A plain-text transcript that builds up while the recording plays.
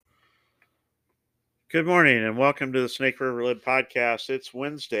Good morning and welcome to the Snake River Lib podcast. It's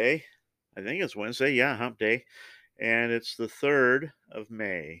Wednesday. I think it's Wednesday. Yeah, hump day. And it's the 3rd of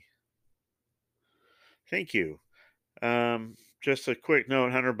May. Thank you. Just a quick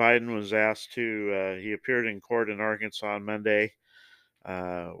note, Hunter Biden was asked to, he appeared in court in Arkansas on Monday,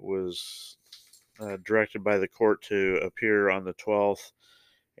 was directed by the court to appear on the 12th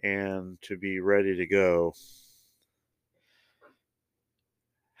and to be ready to go.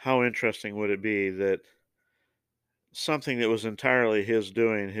 How interesting would it be that something that was entirely his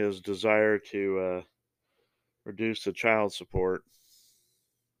doing, his desire to reduce the child support,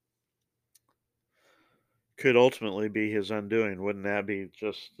 could ultimately be his undoing? Wouldn't that be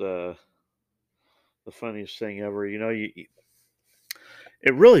just the funniest thing ever? It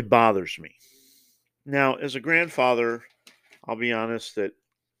really bothers me. Now, as a grandfather, I'll be honest that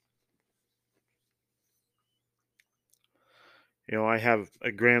I have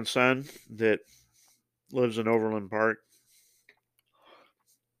a grandson that lives in Overland Park.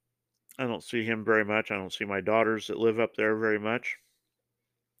 I don't see him very much. I don't see my daughters that live up there very much.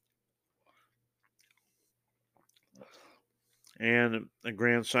 And a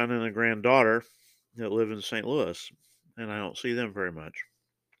grandson and a granddaughter that live in St. Louis, and I don't see them very much.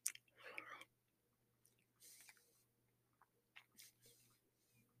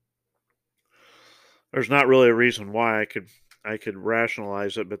 There's not really a reason why I could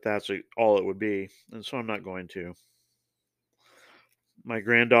rationalize it, but that's all it would be, and so I'm not going to. My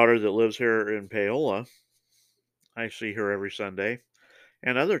granddaughter that lives here in Paola, I see her every Sunday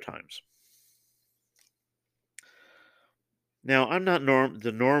and other times. Now, I'm not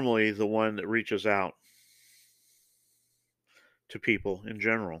normally the one that reaches out to people in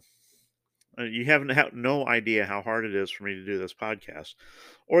general. You have no idea how hard it is for me to do this podcast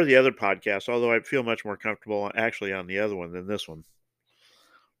or the other podcast, although I feel much more comfortable actually on the other one than this one.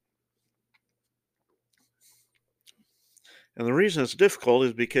 And the reason it's difficult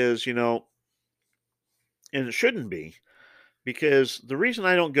is because, and it shouldn't be, because the reason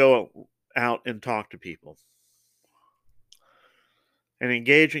I don't go out and talk to people and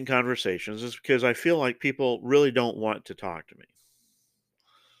engage in conversations is because I feel like people really don't want to talk to me.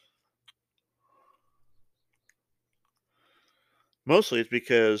 Mostly it's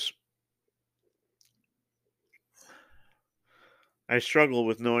because I struggle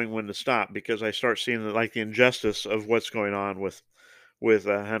with knowing when to stop because I start seeing the injustice of what's going on with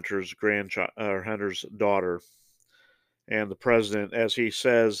Hunter's grandchild or Hunter's daughter and the president as he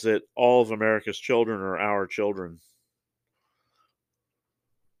says that all of America's children are our children,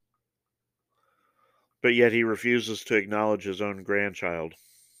 but yet he refuses to acknowledge his own grandchild.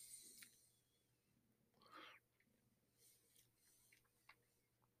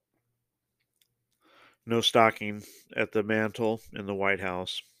 No stocking at the mantle in the White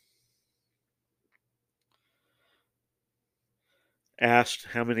House. Asked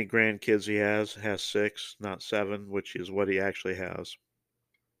how many grandkids he has 6, not 7, which is what he actually has.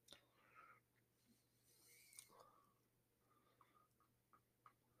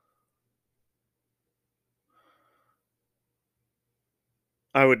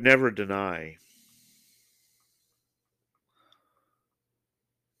 I would never deny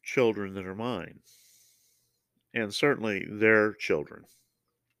children that are mine, and certainly their children.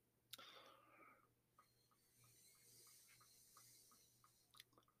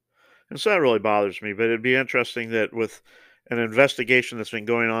 And so that really bothers me, but it'd be interesting that with an investigation that's been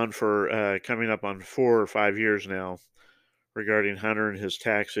going on for coming up on 4 or 5 years now regarding Hunter and his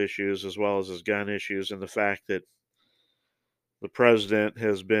tax issues as well as his gun issues and the fact that the president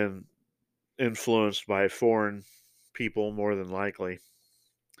has been influenced by foreign people more than likely.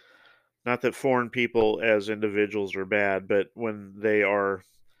 Not that foreign people as individuals are bad, but when they are,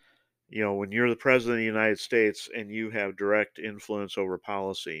 when you're the president of the United States and you have direct influence over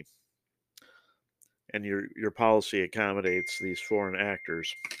policy and your policy accommodates these foreign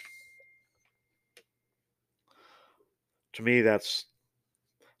actors, to me that's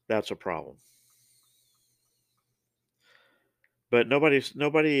a problem. But nobody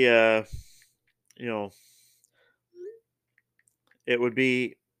you know, it would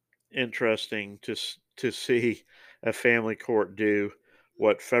be interesting to see a family court do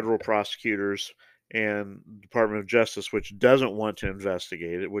what federal prosecutors and Department of Justice, which doesn't want to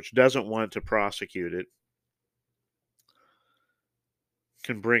investigate it, which doesn't want to prosecute it,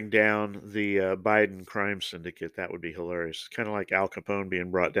 can bring down the Biden crime syndicate. That would be hilarious. Kind of like Al Capone being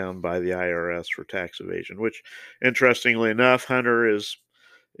brought down by the IRS for tax evasion, which, interestingly enough, Hunter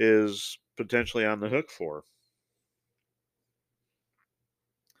is potentially on the hook for.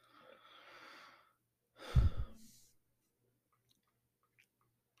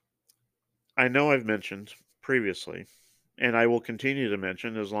 I know I've mentioned previously, and I will continue to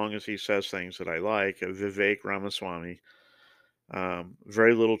mention as long as he says things that I like, Vivek Ramaswamy.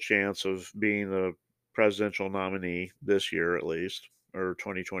 Very little chance of being the presidential nominee this year, at least, or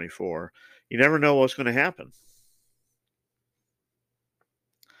 2024. You never know what's going to happen.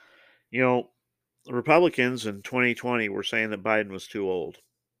 You know, Republicans in 2020 were saying that Biden was too old.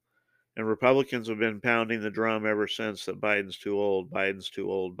 And Republicans have been pounding the drum ever since that Biden's too old, Biden's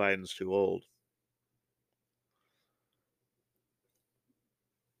too old, Biden's too old.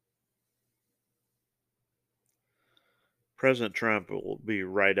 President Trump will be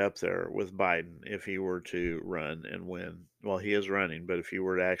right up there with Biden if he were to run and win. Well, he is running, but if he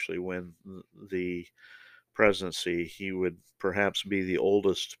were to actually win the presidency, he would perhaps be the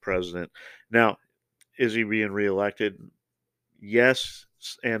oldest president. Now, is he being reelected? Yes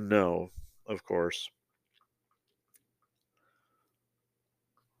and no, of course.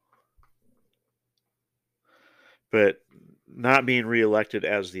 But not being reelected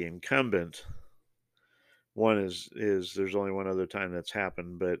as the incumbent, one is there's only one other time that's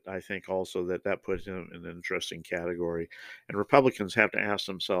happened, but I think also that puts him in an interesting category. And Republicans have to ask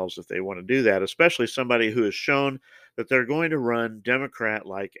themselves if they want to do that, especially somebody who has shown that they're going to run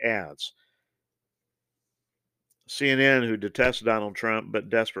Democrat-like ads. CNN, who detests Donald Trump but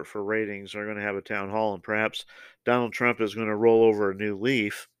desperate for ratings, are going to have a town hall, and perhaps Donald Trump is going to roll over a new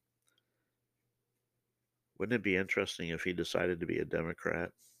leaf. Wouldn't it be interesting if he decided to be a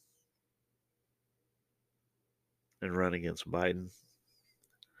Democrat and run against Biden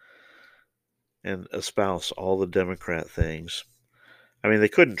and espouse all the Democrat things? I mean, they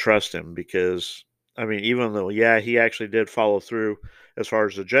couldn't trust him because, I mean, even though, yeah, he actually did follow through as far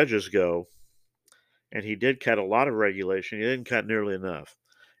as the judges go, and he did cut a lot of regulation, he didn't cut nearly enough.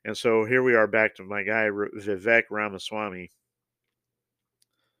 And so here we are back to my guy, Vivek Ramaswamy.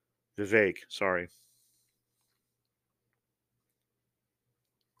 Vivek, sorry.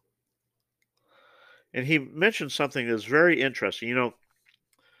 And he mentioned something that's very interesting. You know,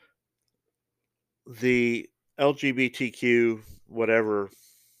 the LGBTQ whatever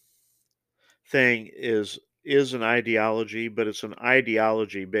thing is an ideology, but it's an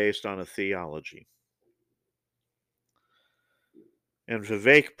ideology based on a theology. And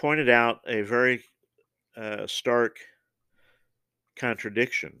Vivek pointed out a very stark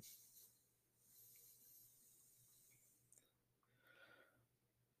contradiction.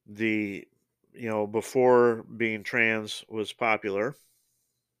 The before being trans was popular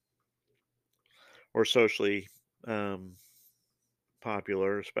or socially um,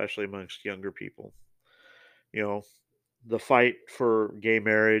 popular, especially amongst younger people. You know, the fight for gay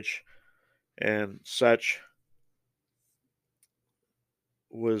marriage and such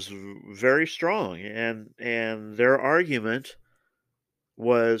was very strong, and their argument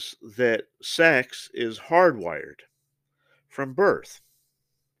was that sex is hardwired from birth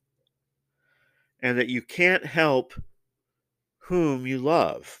and that you can't help whom you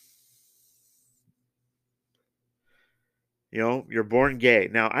love. You're born gay.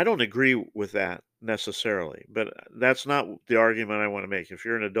 Now, I don't agree with that necessarily, but that's not the argument I want to make. If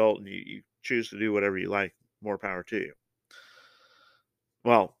you're an adult and you choose to do whatever you like, more power to you.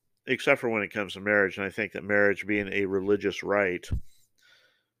 Well, except for when it comes to marriage, and I think that marriage being a religious right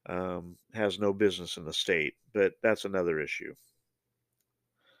has no business in the state, but that's another issue.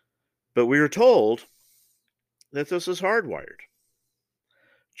 But we were told that this is hardwired.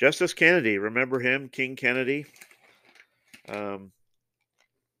 Justice Kennedy, remember him, King Kennedy, um,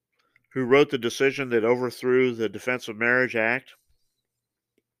 who wrote the decision that overthrew the Defense of Marriage Act?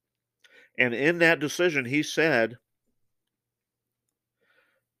 And in that decision, he said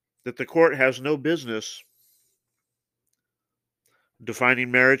that the court has no business defining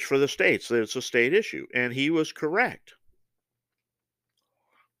marriage for the states, that it's a state issue. And he was correct.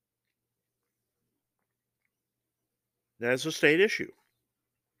 That's a state issue.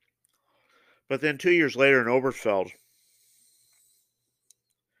 But then 2 years later in Obergefell,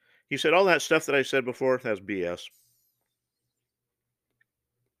 he said, all that stuff that I said before, that's BS.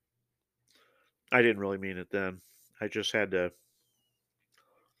 I didn't really mean it then. I just had to,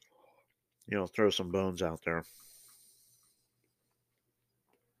 throw some bones out there.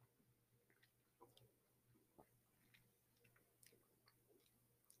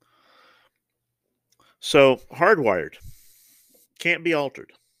 So, hardwired can't be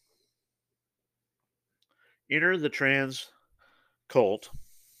altered. Enter the trans cult.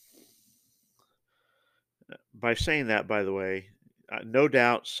 By saying that, by the way, no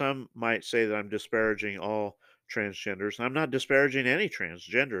doubt some might say that I'm disparaging all transgenders. I'm not disparaging any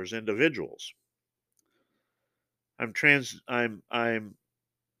transgenders individuals. I'm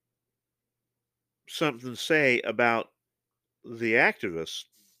something to say about the activists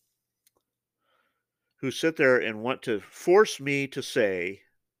who sit there and want to force me to say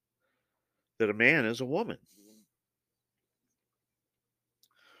that a man is a woman.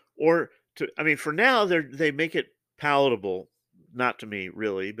 Or I mean, for now, they make it palatable, not to me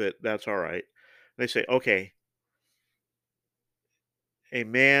really, but that's all right. They say, okay, a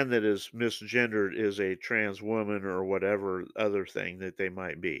man that is misgendered is a trans woman or whatever other thing that they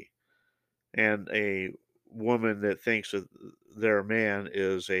might be. And a woman that thinks that they're a man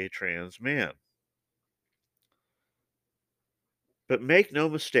is a trans man. But make no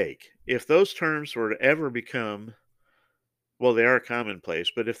mistake, if those terms were to ever become, well, they are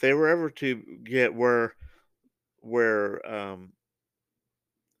commonplace, but if they were ever to get where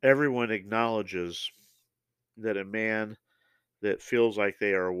everyone acknowledges that a man that feels like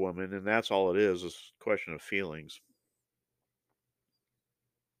they are a woman, and that's all it is a question of feelings.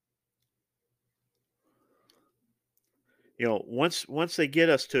 You know, once they get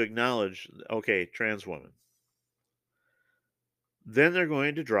us to acknowledge, okay, trans woman, then they're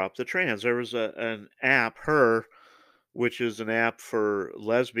going to drop the trans. There was an app, Her, which is an app for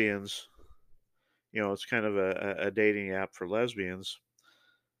lesbians. You know, it's kind of a dating app for lesbians.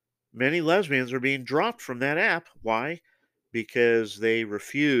 Many lesbians are being dropped from that app. Why? Because they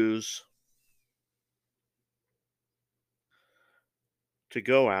refuse to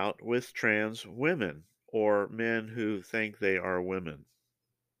go out with trans women or men who think they are women.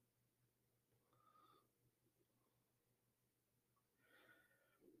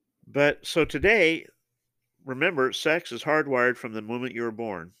 But so today, remember, sex is hardwired from the moment you were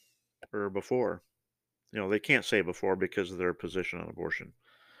born or before. You know, they can't say before because of their position on abortion.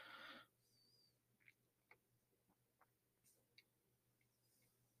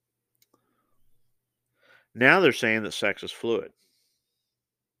 Now they're saying that sex is fluid.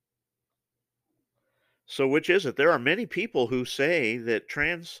 So which is it? There are many people who say that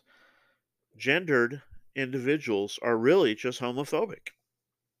transgendered individuals are really just homophobic.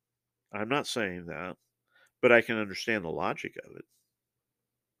 I'm not saying that, but I can understand the logic of it.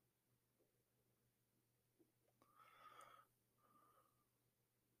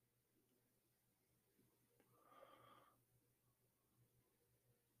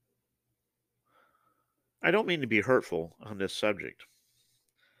 I don't mean to be hurtful on this subject,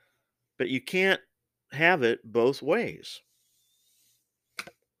 but you can't have it both ways.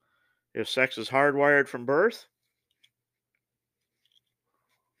 If sex is hardwired from birth,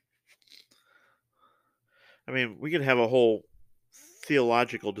 I mean, we could have a whole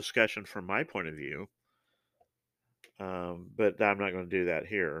theological discussion from my point of view, but I'm not going to do that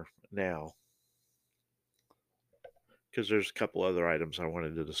here now because there's a couple other items I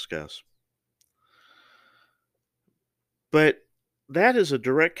wanted to discuss. But that is a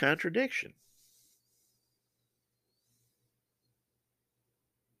direct contradiction.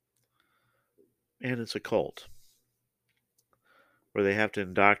 And it's a cult where they have to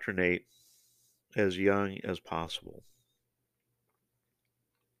indoctrinate as young as possible.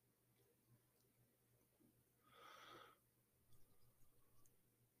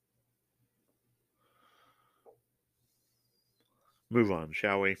 Move on,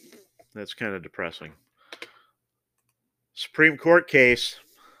 shall we? That's kind of depressing. Supreme Court case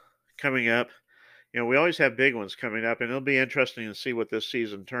coming up. You know, we always have big ones coming up, and it'll be interesting to see what this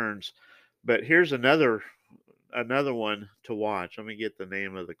season turns. But here's another one to watch. Let me get the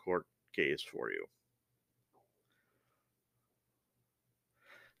name of the court case for you.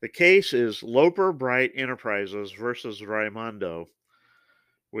 The case is Loper Bright Enterprises versus Raimondo,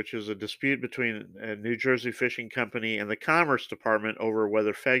 which is a dispute between a New Jersey fishing company and the Commerce Department over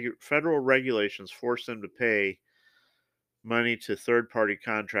whether federal regulations force them to pay money to third party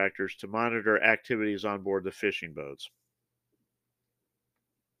contractors to monitor activities on board the fishing boats.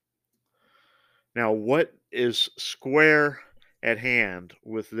 Now, what is square at hand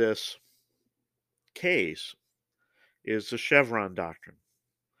with this case is the Chevron doctrine.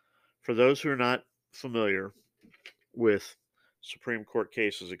 For those who are not familiar with Supreme Court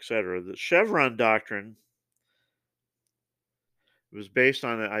cases, etc., the Chevron doctrine was based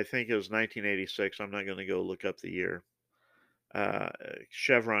on, I think it was 1986. I'm not going to go look up the year.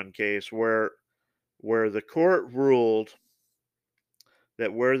 Chevron case where the court ruled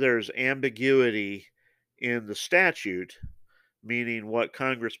that where there's ambiguity in the statute, meaning what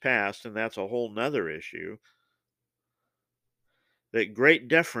Congress passed, and that's a whole nother issue, that great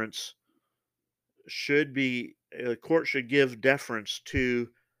deference should be, the court should give deference to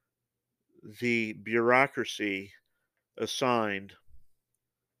the bureaucracy assigned,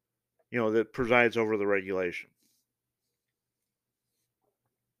 that presides over the regulation.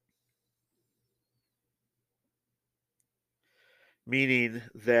 meaning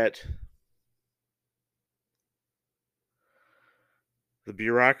that the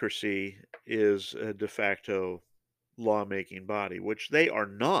bureaucracy is a de facto lawmaking body, which they are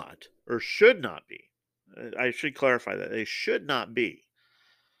not or should not be. I should clarify that. They should not be.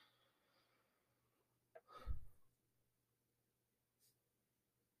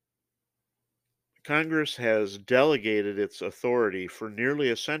 Congress has delegated its authority for nearly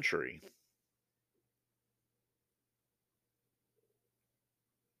a century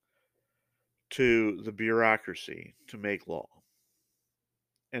to the bureaucracy to make law,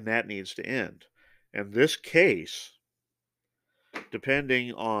 and that needs to end. And this case,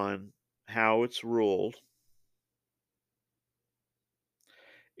 depending on how it's ruled,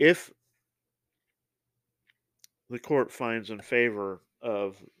 if the court finds in favor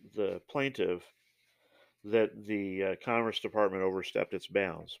of the plaintiff that the Commerce Department overstepped its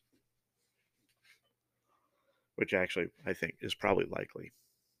bounds, which actually I think is probably likely,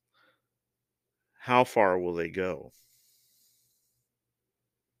 how far will they go?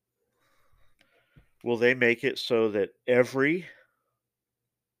 Will they make it so that every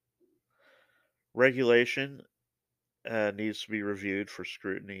regulation needs to be reviewed for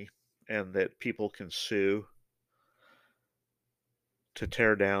scrutiny and that people can sue to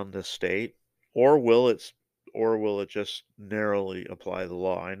tear down the state? Or will it just narrowly apply the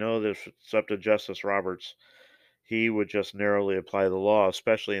law? I know that if it's up to Justice Roberts, he would just narrowly apply the law,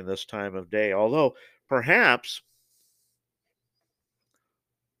 especially in this time of day. Although perhaps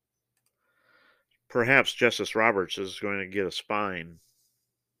Justice Roberts is going to get a spine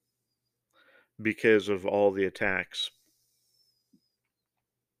because of all the attacks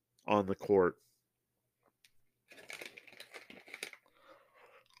on the court.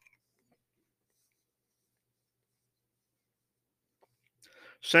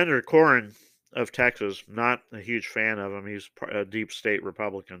 Senator Cornyn of Texas, not a huge fan of him. He's a deep state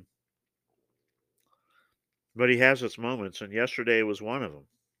Republican. But he has its moments, and yesterday was one of them.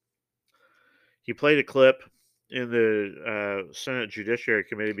 He played a clip in the Senate Judiciary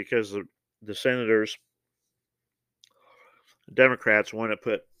Committee because the senators, Democrats, want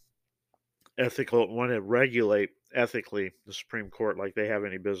to regulate ethically the Supreme Court like they have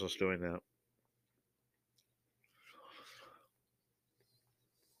any business doing that.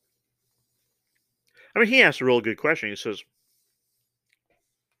 I mean, he asked a real good question. He says,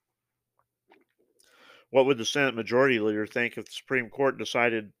 what would the Senate Majority Leader think if the Supreme Court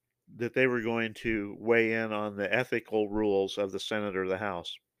decided that they were going to weigh in on the ethical rules of the Senate or the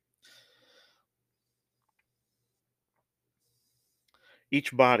House?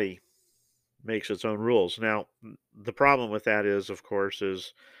 Each body makes its own rules. Now, the problem with that is, of course,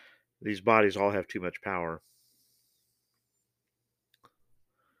 is these bodies all have too much power.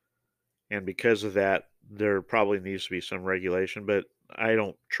 And because of that, there probably needs to be some regulation, but I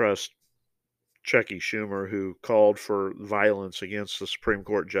don't trust Chucky Schumer, who called for violence against the Supreme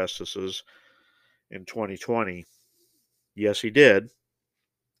Court justices in 2020. Yes, he did.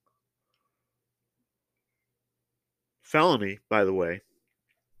 Felony, by the way,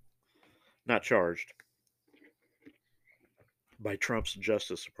 not charged by Trump's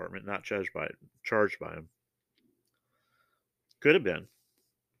Justice Department, not charged by him. Could have been,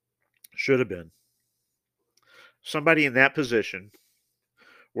 should have been. Somebody in that position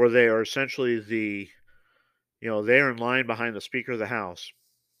where they are essentially they are in line behind the Speaker of the House.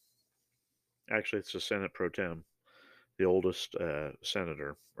 Actually, it's the Senate Pro Tem, the oldest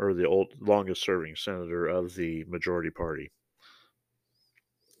senator, or the longest serving senator of the majority party.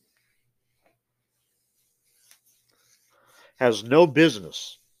 Has no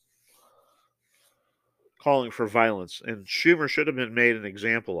business calling for violence, and Schumer should have been made an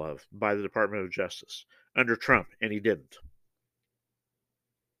example of by the Department of Justice under Trump, and he didn't.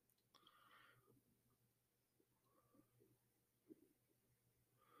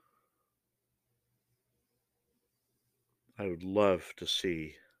 I would love to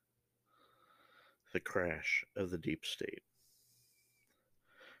see the crash of the deep state.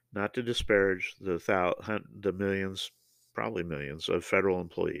 Not to disparage the millions, probably millions, of federal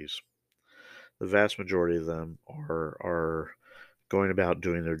employees. The vast majority of them are going about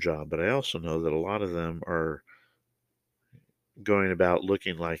doing their job, but I also know that a lot of them are going about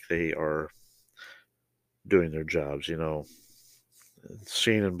looking like they are doing their jobs.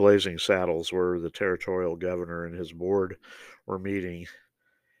 Seen in Blazing Saddles, where the territorial governor and his board were meeting,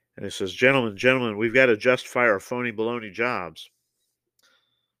 and he says, "Gentlemen, we've got to justify our phony baloney jobs."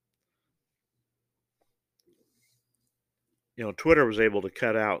 Twitter was able to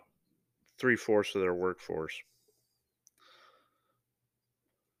cut out 3/4 of their workforce.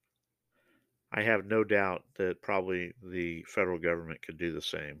 I have no doubt that probably the federal government could do the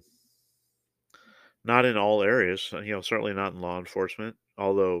same. Not in all areas, certainly not in law enforcement,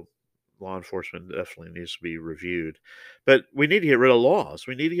 although law enforcement definitely needs to be reviewed. But we need to get rid of laws.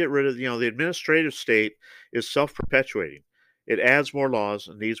 We need to get rid of, the administrative state is self perpetuating. It adds more laws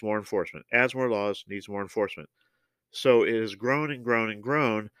and needs more enforcement, adds more laws, needs more enforcement. So it has grown and grown and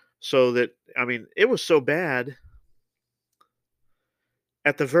grown so that, I mean, it was so bad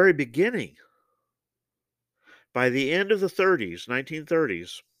at the very beginning. By the end of the 30s,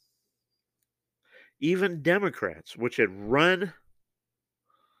 1930s, even Democrats, which had run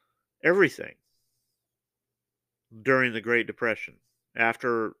everything during the Great Depression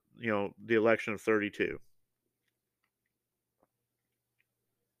after, the election of 32,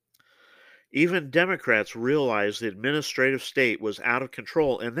 even Democrats realized the administrative state was out of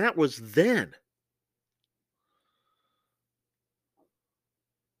control. And that was then,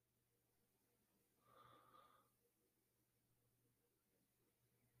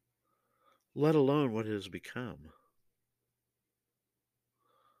 let alone what it has become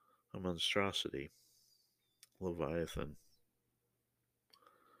a monstrosity, Leviathan.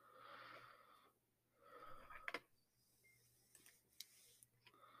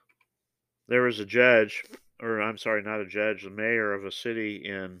 There was a judge, or I'm sorry, not a judge, the mayor of a city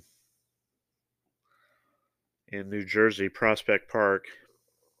in New Jersey, Prospect Park.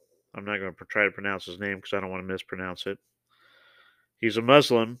 I'm not going to try to pronounce his name because I don't want to mispronounce it. He's a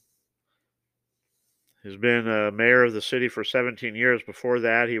Muslim. He's been a mayor of the city for 17 years. Before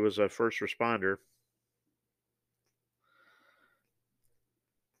that, he was a first responder.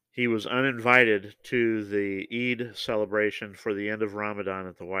 He was uninvited to the Eid celebration for the end of Ramadan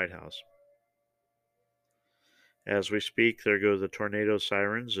at the White House. As we speak, there go the tornado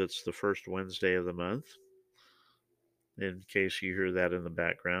sirens. It's the first Wednesday of the month, in case you hear that in the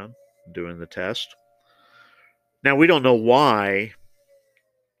background, doing the test. Now, we don't know why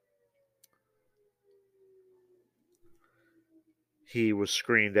he was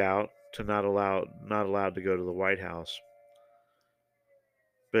screened out to not allowed to go to the White House.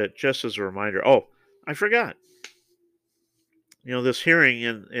 But just as a reminder, oh, I forgot. This hearing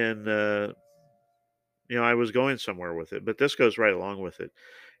I was going somewhere with it, but this goes right along with it.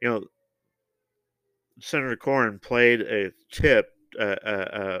 You know, Senator Cornyn played a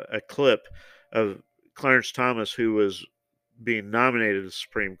clip of Clarence Thomas, who was being nominated to the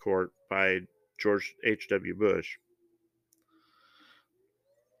Supreme Court by George H.W. Bush.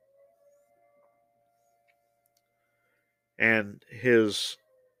 And his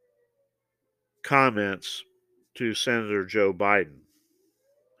comments to Senator Joe Biden,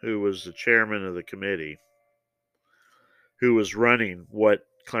 who was the chairman of the committee, who was running what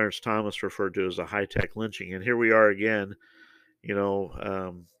Clarence Thomas referred to as a high tech lynching. And here we are again,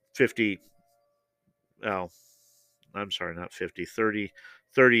 50, well, I'm sorry, not 50,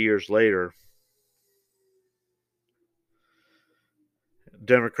 30 years later.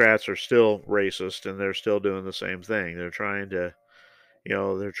 Democrats are still racist and they're still doing the same thing. They're trying to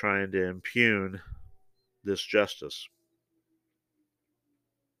impugn this justice.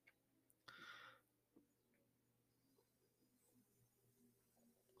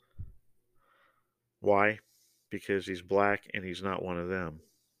 Why? Because he's black and he's not one of them.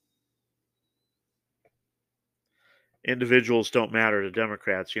 Individuals don't matter to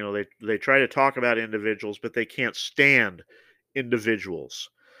Democrats. They try to talk about individuals, but they can't stand individuals.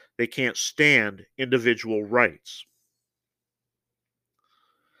 They can't stand individual rights.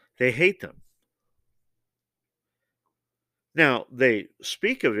 They hate them. Now, they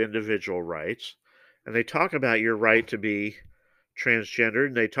speak of individual rights and they talk about your right to be transgendered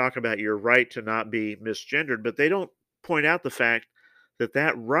and they talk about your right to not be misgendered, but they don't point out the fact that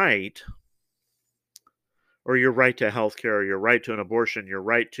that right, or your right to health care, or your right to an abortion, your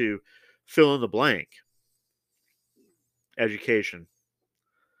right to fill in the blank, education,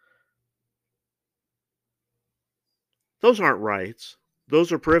 those aren't rights.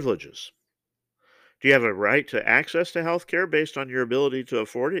 Those are privileges. Do you have a right to access to health care based on your ability to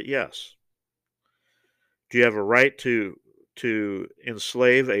afford it? Yes. Do you have a right to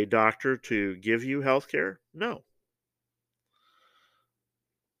enslave a doctor to give you health care? No.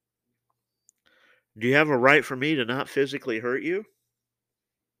 Do you have a right for me to not physically hurt you?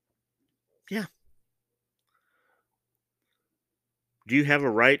 Yeah. Do you have a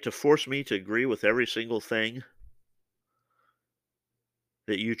right to force me to agree with every single thing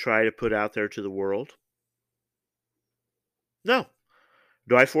that you try to put out there to the world? No.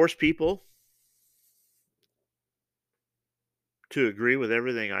 Do I force people to agree with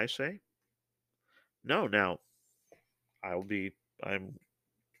everything I say? No. Now, I'll be I'm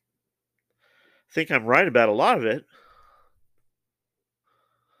think I'm right about a lot of it,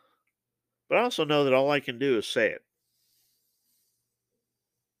 but I also know that all I can do is say it.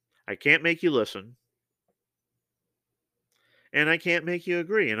 I can't make you listen, and I can't make you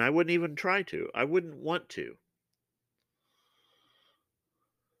agree, and I wouldn't even try to. I wouldn't want to.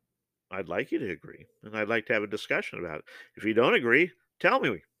 I'd like you to agree, and I'd like to have a discussion about it. If you don't agree, tell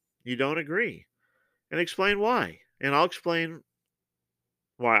me you don't agree and explain why. And I'll explain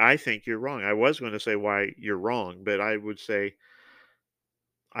why I think you're wrong. I was going to say why you're wrong, but I would say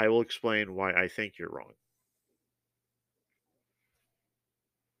I will explain why I think you're wrong.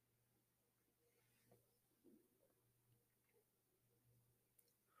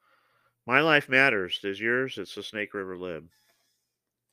 My life matters. Does yours? It's the Snake River Lib.